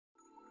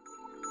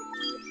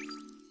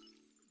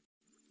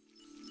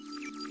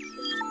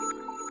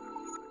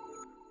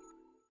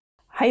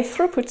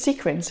High-throughput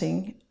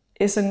sequencing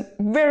is a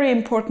very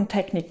important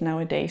technique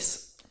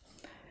nowadays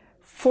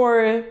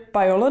for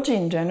biology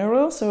in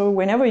general, so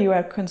whenever you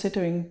are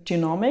considering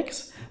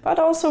genomics, but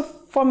also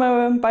from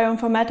a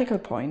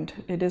bioinformatical point,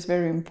 it is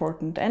very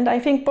important. And I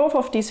think both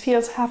of these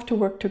fields have to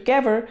work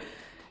together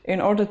in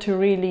order to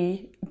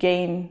really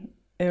gain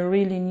a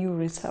really new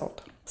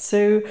result.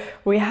 So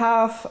we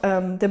have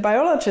the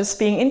biologists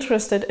being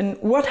interested in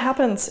what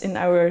happens in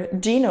our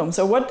genome.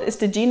 So what is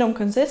the genome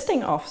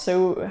consisting of?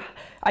 So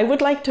I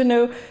would like to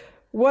know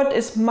what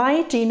is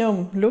my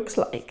genome looks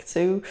like.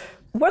 So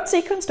what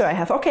sequence do I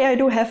have? Okay, I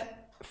do have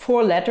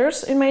 4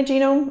 letters in my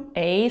genome,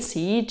 A,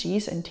 C,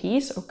 G's and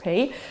T's,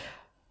 okay.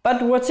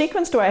 But what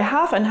sequence do I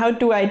have and how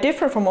do I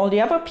differ from all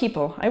the other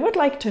people? I would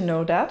like to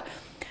know that.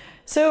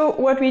 So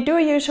what we do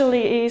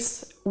usually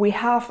is we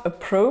have a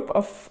probe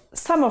of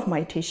some of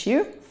my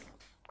tissue.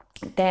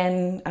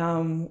 Then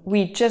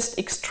we just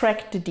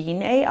extract the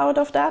DNA out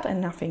of that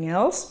and nothing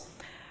else.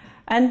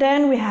 And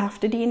then we have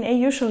the DNA.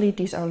 Usually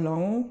these are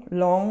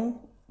long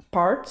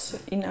parts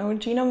in our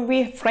genome.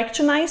 We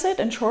fractionize it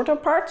in shorter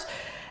parts.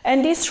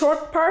 And these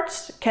short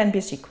parts can be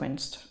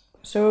sequenced.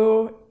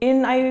 So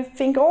in, I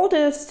think, all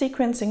the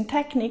sequencing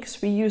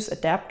techniques, we use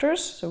adapters.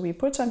 So we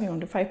put something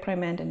on the 5'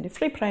 end and the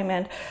 3'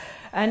 end,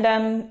 and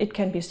then it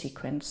can be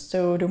sequenced.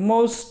 So the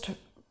most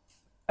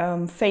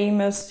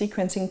famous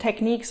sequencing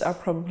techniques are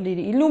probably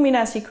the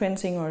Illumina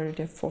sequencing or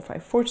the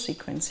 454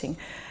 sequencing.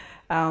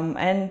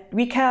 And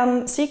we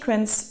can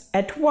sequence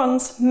at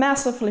once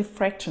massively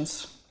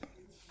fractions.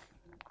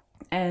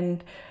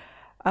 And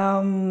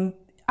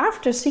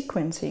after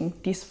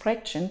sequencing these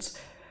fractions,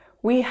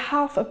 we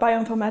have a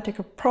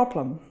bioinformatical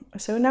problem.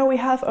 So now we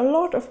have a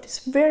lot of these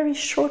very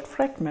short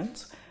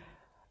fragments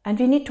and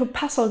we need to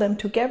puzzle them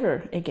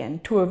together again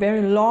to a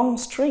very long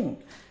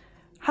string.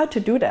 How to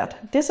do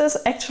that? This is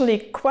actually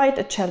quite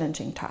a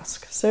challenging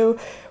task. So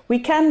we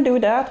can do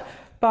that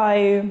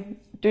by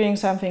doing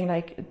something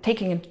like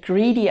taking a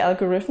greedy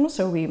algorithm.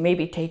 So we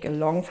maybe take a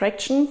long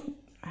fraction,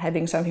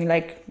 having something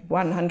like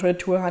 100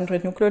 to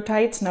 100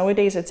 nucleotides.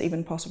 Nowadays it's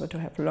even possible to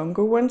have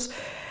longer ones.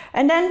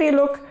 And then we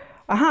look,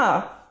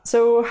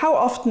 so how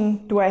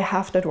often do I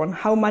have that one?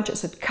 How much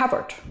is it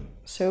covered?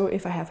 So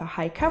if I have a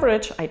high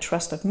coverage, I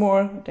trust it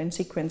more than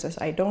sequences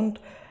I don't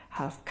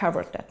have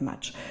covered that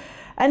much.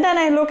 And then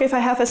I look if I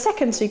have a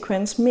second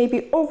sequence,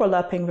 maybe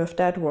overlapping with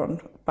that one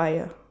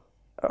by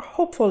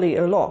hopefully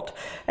a lot.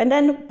 And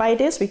then by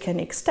this we can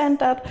extend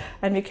that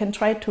and we can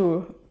try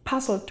to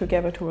puzzle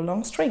together to a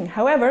long string.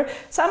 However,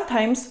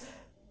 sometimes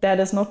that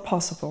is not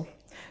possible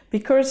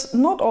because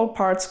not all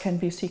parts can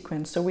be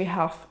sequenced. So we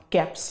have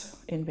gaps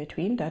in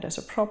between, that is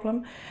a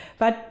problem.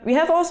 But we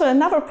have also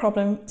another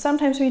problem.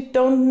 Sometimes we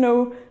don't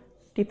know,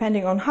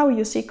 depending on how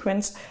you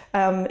sequence,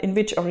 in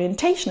which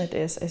orientation it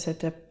is. Is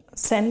it the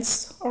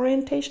sense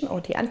orientation or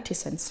the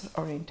antisense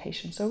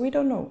orientation? So we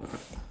don't know.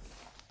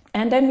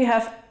 And then we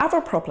have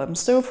other problems.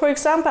 So for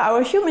example,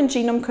 our human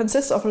genome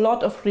consists of a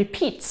lot of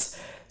repeats.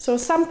 So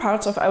some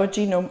parts of our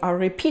genome are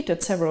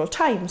repeated several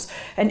times.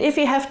 And if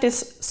we have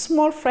these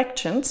small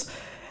fractions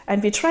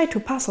and we try to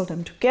puzzle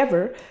them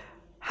together,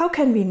 how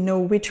can we know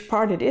which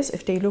part it is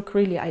if they look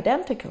really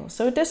identical?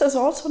 So this is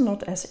also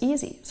not as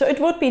easy. So it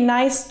would be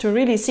nice to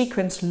really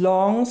sequence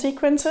long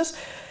sequences.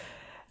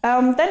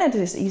 Then it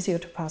is easier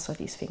to puzzle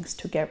these things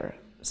together.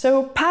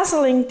 So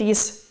puzzling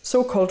these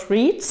so-called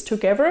reads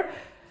together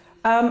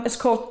is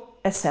called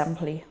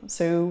assembly.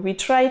 So we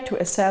try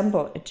to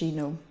assemble a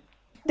genome.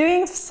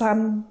 Doing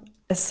some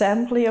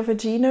assembly of a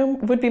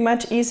genome would be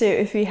much easier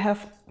if we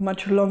have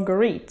much longer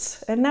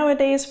reads. And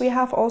nowadays we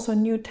have also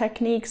new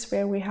techniques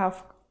where we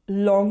have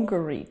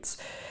longer reads.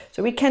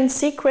 So we can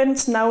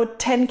sequence now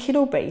 10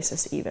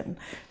 kilobases even,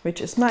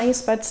 which is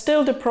nice, but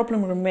still the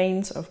problem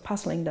remains of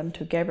puzzling them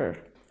together.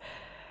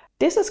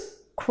 This is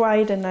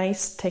quite a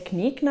nice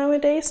technique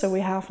nowadays. So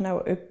we have now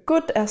a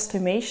good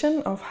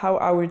estimation of how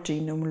our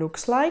genome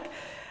looks like.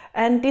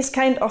 And this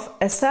kind of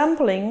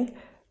assembling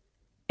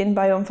in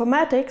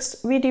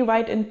bioinformatics, we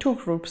divide in 2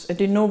 groups. A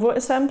de novo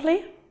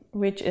assembly,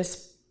 which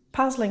is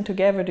puzzling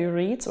together the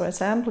reads or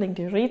assembling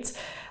the reads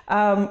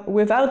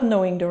without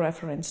knowing the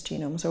reference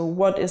genome. So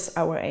what is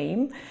our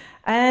aim?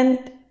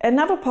 And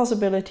another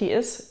possibility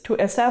is to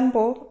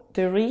assemble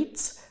the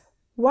reads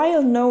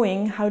while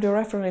knowing how the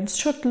reference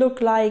should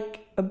look like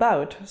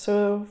about.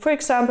 So for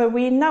example,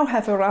 we now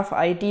have a rough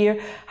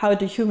idea how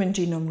the human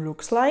genome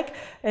looks like.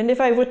 And if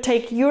I would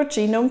take your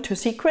genome to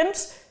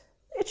sequence,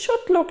 it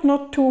should look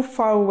not too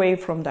far away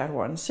from that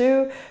one.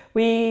 So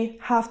we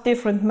have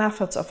different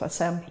methods of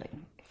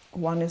assembling.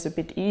 One is a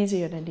bit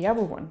easier than the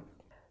other one.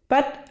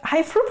 But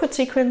high-throughput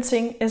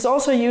sequencing is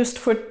also used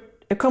for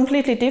a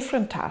completely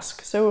different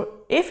task. So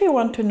if you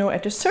want to know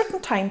at a certain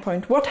time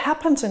point what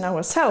happens in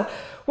our cell,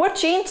 what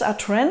genes are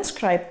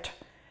transcribed,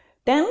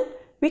 then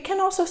we can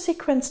also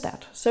sequence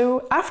that.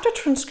 So after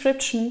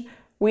transcription,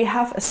 we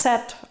have a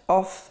set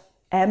of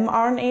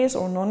mRNAs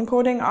or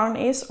non-coding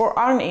RNAs or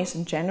RNAs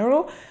in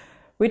general,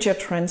 which are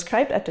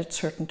transcribed at a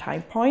certain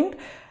time point.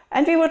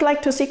 And we would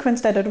like to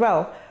sequence that as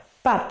well.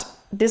 But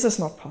this is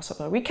not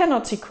possible. We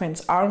cannot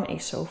sequence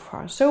RNA so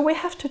far, so we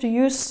have to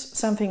use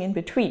something in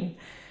between.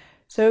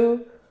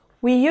 So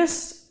we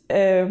use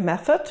a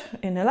method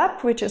in a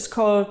lab which is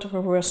called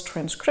reverse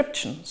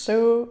transcription.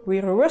 So we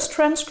reverse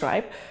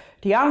transcribe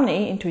the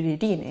RNA into the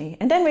DNA,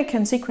 and then we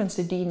can sequence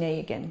the DNA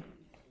again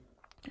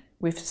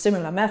with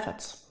similar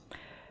methods.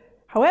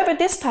 However,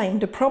 this time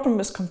the problem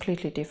is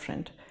completely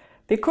different,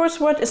 because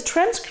what is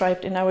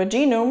transcribed in our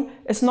genome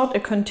is not a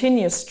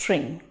continuous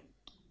string.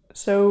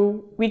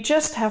 So we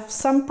just have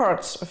some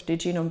parts of the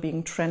genome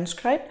being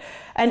transcribed,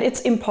 and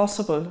it's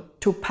impossible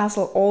to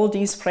puzzle all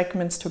these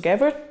fragments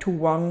together to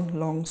one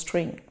long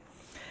string.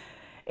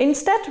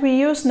 Instead, we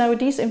use now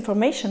this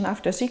information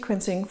after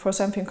sequencing for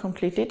something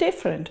completely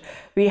different.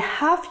 We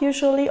have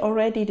usually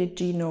already the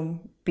genome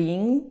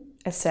being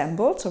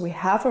assembled, so we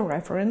have a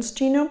reference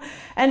genome,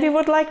 and we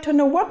would like to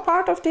know what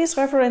part of this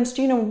reference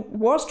genome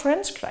was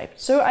transcribed.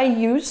 So I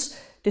use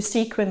the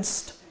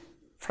sequenced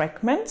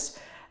fragments,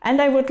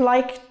 and I would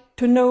like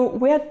to know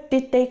where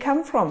did they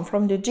come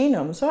from the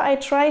genome. So I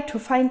try to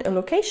find a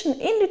location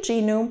in the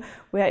genome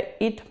where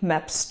it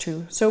maps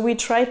to. So we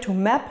try to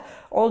map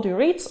all the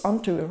reads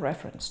onto a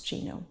reference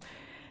genome.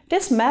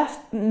 This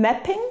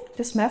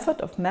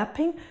method of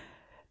mapping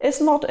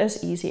is not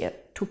as easy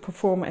to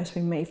perform as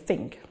we may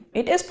think.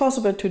 It is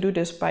possible to do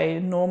this by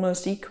normal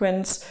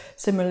sequence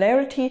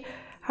similarity.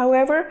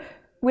 However,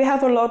 we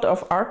have a lot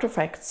of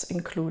artifacts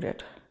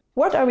included.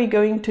 What are we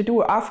going to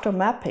do after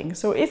mapping?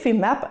 So if we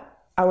map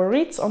our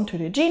reads onto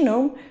the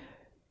genome,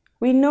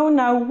 we know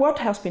now what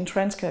has been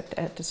transcribed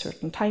at a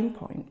certain time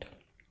point.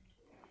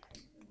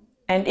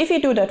 And if we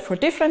do that for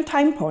different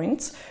time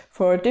points,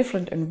 for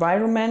different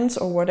environments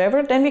or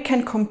whatever, then we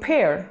can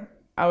compare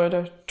our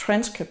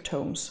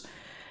transcriptomes.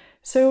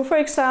 So for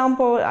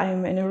example,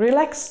 I'm in a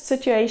relaxed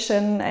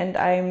situation and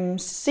I'm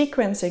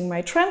sequencing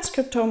my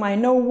transcriptome. I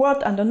know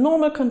what under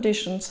normal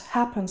conditions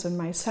happens in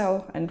my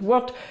cell and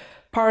what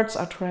parts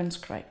are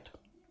transcribed.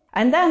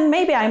 And then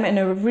maybe I'm in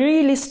a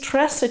really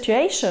stressed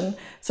situation,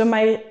 so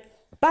my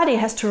body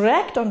has to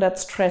react on that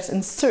stress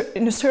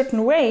in a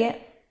certain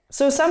way,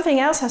 so something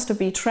else has to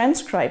be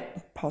transcribed,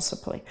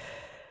 possibly.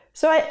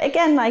 So I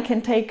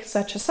can take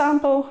such a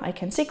sample, I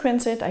can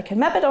sequence it, I can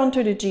map it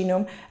onto the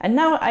genome, and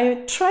now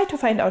I try to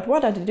find out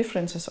what are the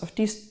differences of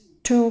these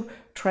two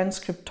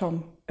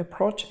transcriptome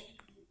approaches.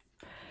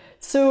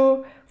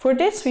 So for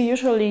this we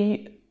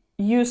usually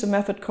use a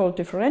method called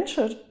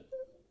differential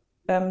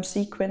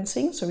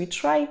sequencing, so we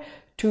try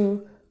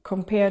to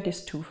compare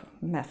these two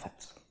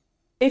methods.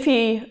 If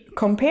we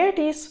compare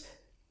these,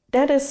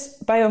 that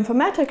is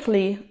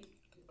bioinformatically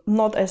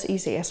not as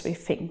easy as we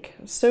think.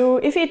 So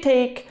if we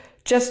take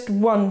just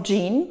one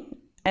gene,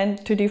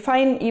 and to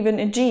define even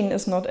a gene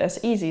is not as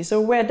easy.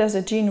 So where does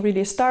a gene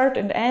really start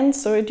and end?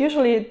 So it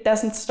usually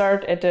doesn't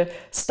start at the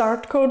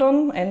start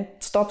codon and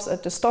stops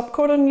at the stop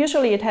codon.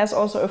 Usually it has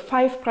also a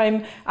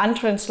 5'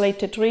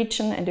 untranslated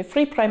region and a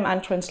 3'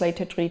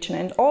 untranslated region.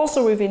 And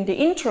also within the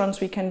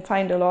introns we can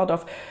find a lot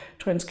of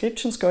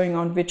transcriptions going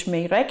on which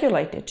may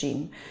regulate the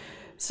gene.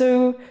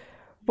 So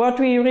what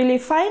we really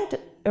find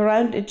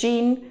around a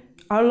gene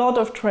are a lot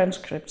of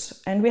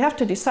transcripts, and we have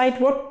to decide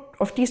what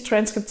of these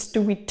transcripts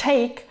do we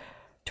take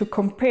to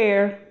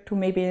compare to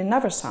maybe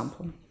another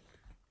sample.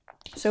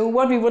 So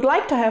what we would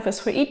like to have is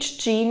for each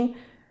gene,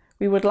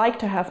 we would like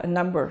to have a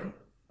number.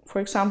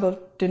 For example,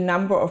 the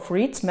number of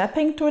reads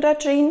mapping to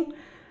that gene,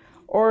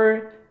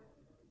 or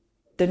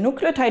the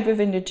nucleotide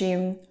within the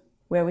gene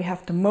where we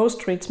have the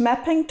most reads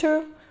mapping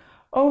to,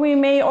 or we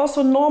may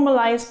also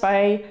normalize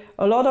by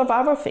a lot of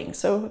other things.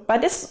 So,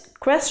 but this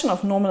question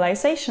of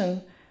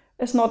normalization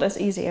is not as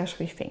easy as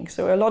we think.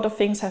 So a lot of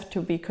things have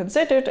to be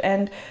considered,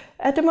 and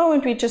at the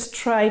moment we just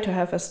try to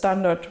have a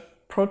standard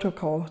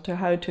protocol to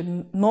how to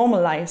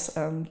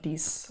normalize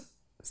these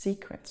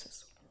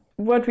sequences.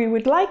 What we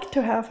would like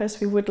to have is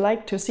we would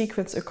like to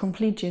sequence a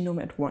complete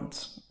genome at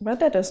once, but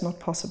that is not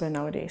possible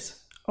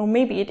nowadays. Or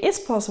maybe it is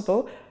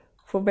possible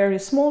for very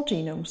small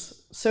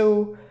genomes.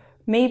 So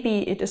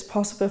maybe it is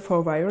possible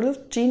for viral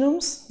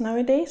genomes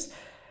nowadays.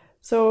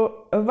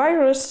 So a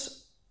virus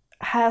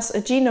has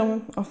a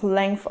genome of a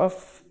length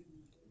of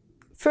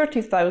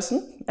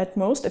 30,000 at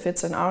most if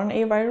it's an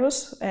RNA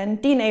virus,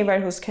 and DNA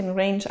virus can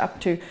range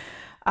up to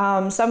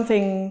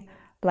something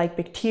like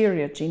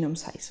bacteria genome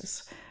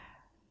sizes.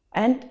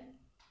 And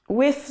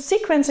with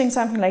sequencing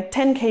something like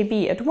 10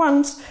 kb at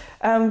once,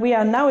 we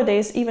are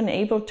nowadays even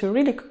able to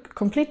really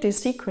completely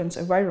sequence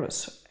a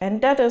virus.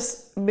 And that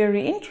is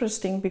very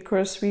interesting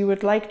because we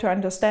would like to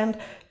understand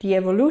the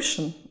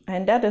evolution,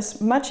 and that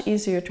is much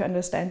easier to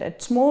understand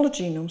at smaller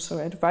genomes, so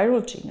at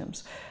viral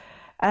genomes.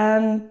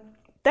 And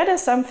that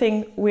is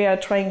something we are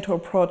trying to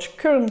approach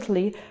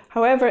currently.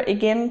 However,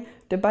 again,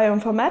 the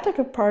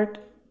bioinformatical part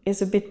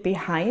is a bit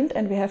behind,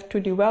 and we have to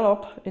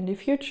develop in the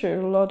future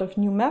a lot of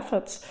new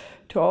methods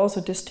to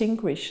also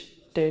distinguish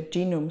the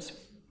genomes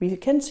we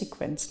can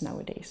sequence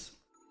nowadays.